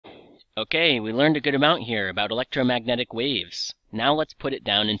Okay, we learned a good amount here about electromagnetic waves. Now let's put it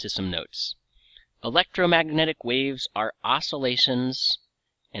down into some notes. Electromagnetic waves are oscillations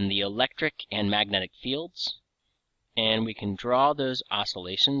in the electric and magnetic fields, and we can draw those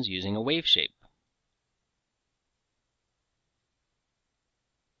oscillations using a wave shape.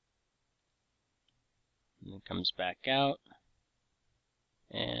 And it comes back out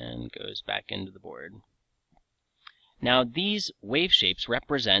and goes back into the board. Now these wave shapes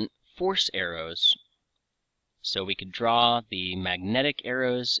represent force arrows. So we could draw the magnetic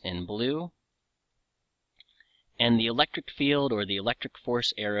arrows in blue, and the electric field or the electric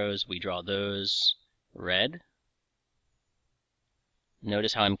force arrows, we draw those red.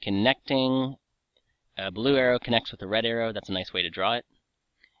 Notice how I'm connecting. A blue arrow connects with a red arrow. That's a nice way to draw it.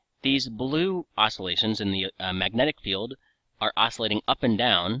 These blue oscillations in the magnetic field are oscillating up and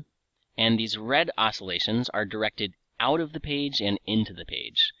down, and these red oscillations are directed out of the page and into the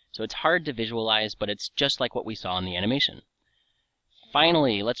page. So it's hard to visualize, but it's just like what we saw in the animation.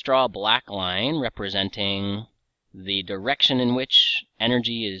 Finally, let's draw a black line representing the direction in which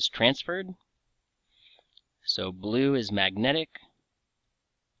energy is transferred. So blue is magnetic,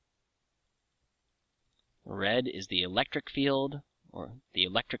 red is the electric field, or the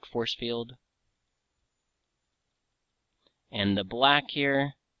electric force field, and the black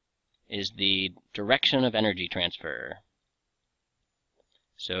here is the direction of energy transfer.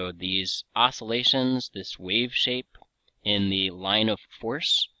 So these oscillations, this wave shape in the line of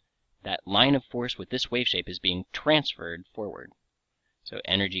force, that line of force with this wave shape is being transferred forward. So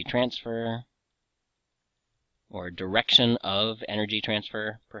energy transfer, or direction of energy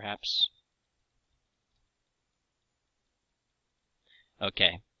transfer, perhaps.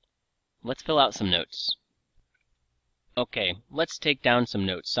 Okay, let's fill out some notes. Okay, let's take down some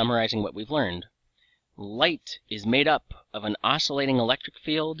notes summarizing what we've learned. Light is made up of an oscillating electric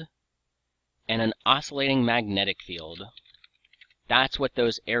field and an oscillating magnetic field. That's what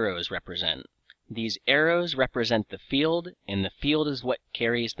those arrows represent. These arrows represent the field, and the field is what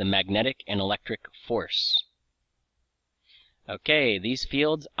carries the magnetic and electric force. Okay, these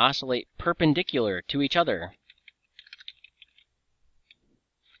fields oscillate perpendicular to each other,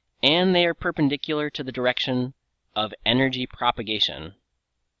 and they are perpendicular to the direction of energy propagation.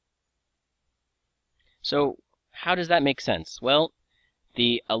 So how does that make sense? Well,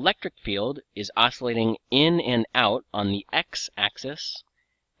 the electric field is oscillating in and out on the x-axis,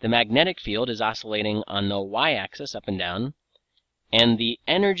 the magnetic field is oscillating on the y-axis, up and down, and the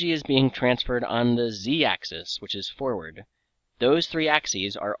energy is being transferred on the z-axis, which is forward. Those three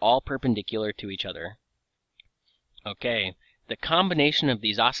axes are all perpendicular to each other. Okay, the combination of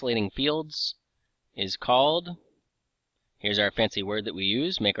these oscillating fields is called, here's our fancy word that we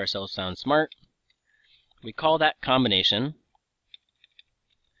use, make ourselves sound smart. We call that combination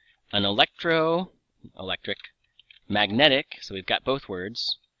an electric, magnetic, so we've got both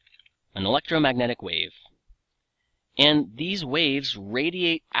words, an electromagnetic wave. And these waves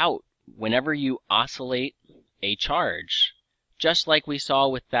radiate out whenever you oscillate a charge. Just like we saw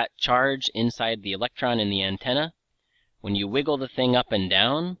with that charge inside the electron in the antenna, when you wiggle the thing up and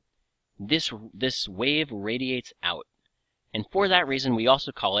down, this wave radiates out. And for that reason, we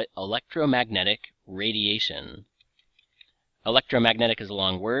also call it electromagnetic radiation. Electromagnetic is a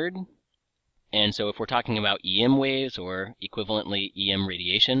long word, and so if we're talking about EM waves, or equivalently EM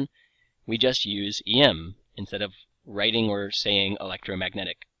radiation, we just use EM instead of writing or saying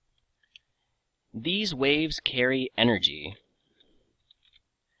electromagnetic. These waves carry energy.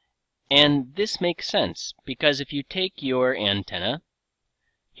 And this makes sense, because if you take your antenna,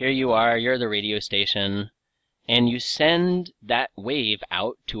 here you are, you're the radio station, and you send that wave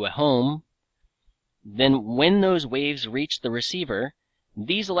out to a home, then when those waves reach the receiver,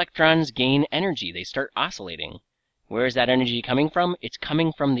 these electrons gain energy. They start oscillating. Where is that energy coming from? It's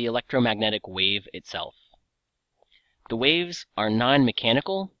coming from the electromagnetic wave itself. The waves are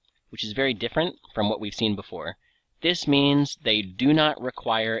non-mechanical, which is very different from what we've seen before. This means they do not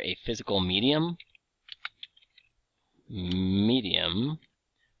require a physical medium,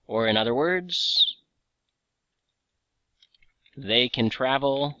 or in other words, they can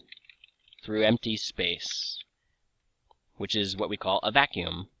travel through empty space, which is what we call a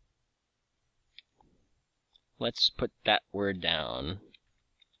vacuum. Let's put that word down.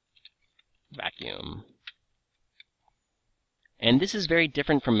 Vacuum. And this is very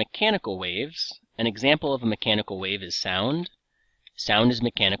different from mechanical waves. An example of a mechanical wave is sound. Sound is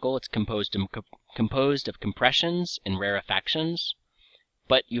mechanical. It's composed of compressions and rarefactions.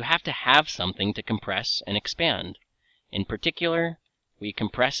 But you have to have something to compress and expand. In particular, we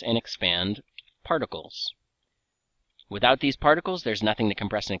compress and expand particles. Without these particles, there's nothing to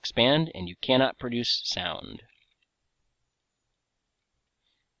compress and expand, and you cannot produce sound.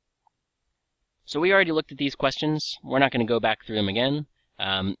 So we already looked at these questions. We're not going to go back through them again.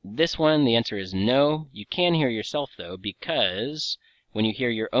 This one, the answer is no. You can hear yourself, though, because when you hear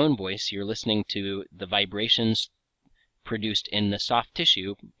your own voice, you're listening to the vibrations produced in the soft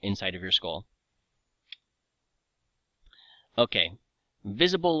tissue inside of your skull. Okay,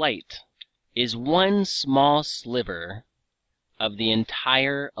 visible light is one small sliver of the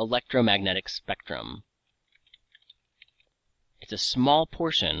entire electromagnetic spectrum. It's a small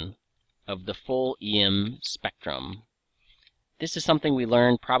portion of the full EM spectrum. This is something we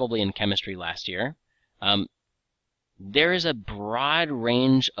learned probably in chemistry last year. There is a broad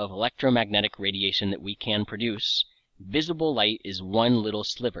range of electromagnetic radiation that we can produce. Visible light is one little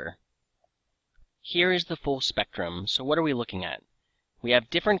sliver. Here is the full spectrum. So what are we looking at? We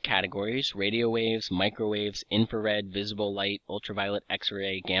have different categories: radio waves, microwaves, infrared, visible light, ultraviolet,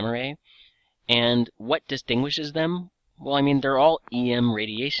 X-ray, gamma ray. And what distinguishes them? Well, I mean, they're all EM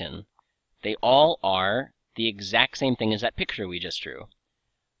radiation. They all are the exact same thing as that picture we just drew.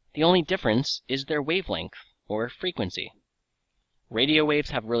 The only difference is their wavelength, or frequency. Radio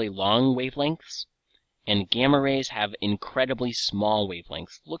waves have really long wavelengths, and gamma rays have incredibly small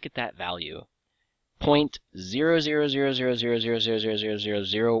wavelengths. Look at that value.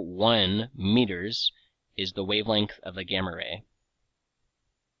 0.00000000001 meters is the wavelength of a gamma ray.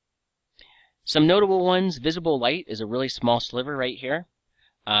 Some notable ones: visible light is a really small sliver right here.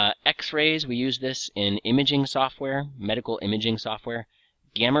 X-rays, we use this in imaging software, medical imaging software.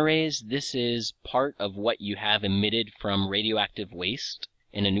 Gamma rays, this is part of what you have emitted from radioactive waste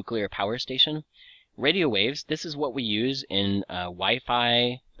in a nuclear power station. Radio waves, this is what we use in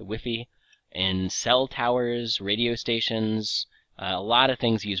Wi-Fi, the Wi-Fi, in cell towers, radio stations. A lot of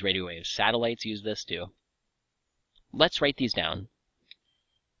things use radio waves. Satellites use this too. Let's write these down.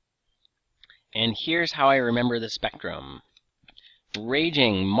 And here's how I remember the spectrum.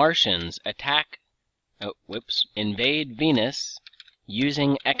 Raging Martians invade Venus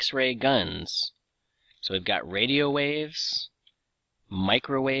using X-ray guns. So we've got radio waves,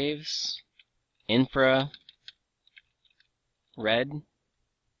 microwaves, infrared,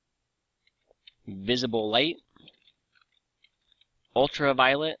 visible light,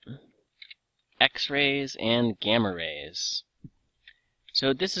 ultraviolet, X-rays, and gamma rays.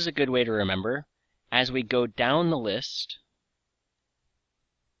 So this is a good way to remember. As we go down the list,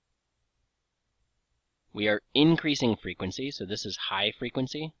 we are increasing frequency, so this is high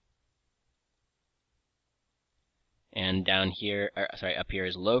frequency. And down here, up here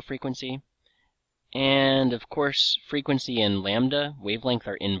is low frequency. And of course, frequency and lambda, wavelength,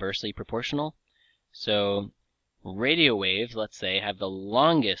 are inversely proportional. So radio waves, let's say, have the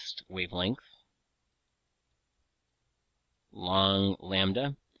longest wavelength, long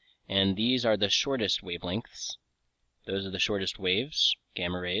lambda, and these are the shortest wavelengths. Those are the shortest waves,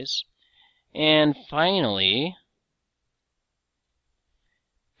 gamma rays. And finally,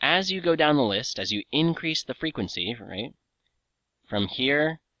 as you go down the list, as you increase the frequency, right, from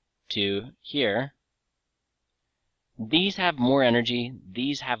here to here, these have more energy,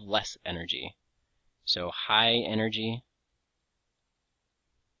 these have less energy. So high energy,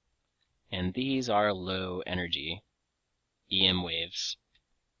 and these are low energy EM waves.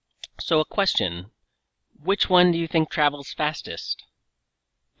 So a question: which one do you think travels fastest?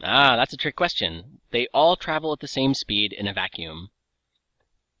 Ah, that's a trick question. They all travel at the same speed in a vacuum.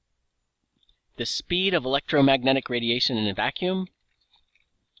 The speed of electromagnetic radiation in a vacuum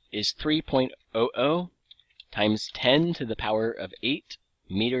is 3.00 times 10 to the power of 8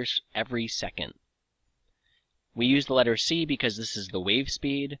 meters every second. We use the letter C because this is the wave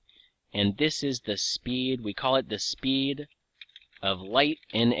speed, and this is the speed, we call it the speed of light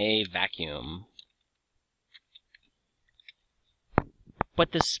in a vacuum.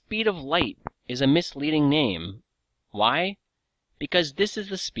 But the speed of light is a misleading name. Why? Because this is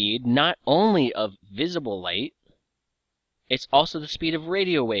the speed not only of visible light, it's also the speed of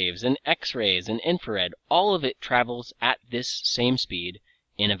radio waves and X-rays and infrared. All of it travels at this same speed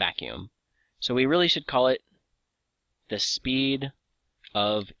in a vacuum. So we really should call it the speed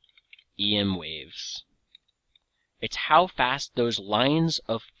of EM waves. It's how fast those lines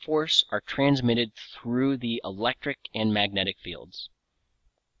of force are transmitted through the electric and magnetic fields.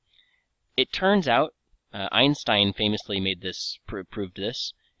 It turns out, Einstein famously made this, proved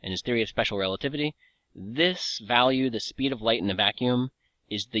this in his theory of special relativity. This value, the speed of light in a vacuum,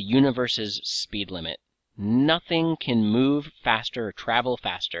 is the universe's speed limit. Nothing can move faster or travel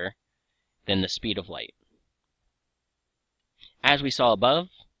faster than the speed of light. As we saw above,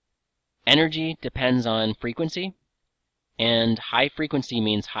 energy depends on frequency, and high frequency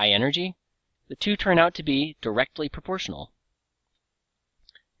means high energy, the two turn out to be directly proportional.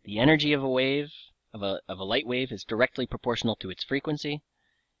 The energy of a wave, of a light wave, is directly proportional to its frequency,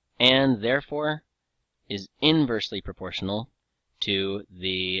 and therefore is inversely proportional to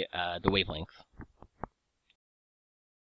the wavelength.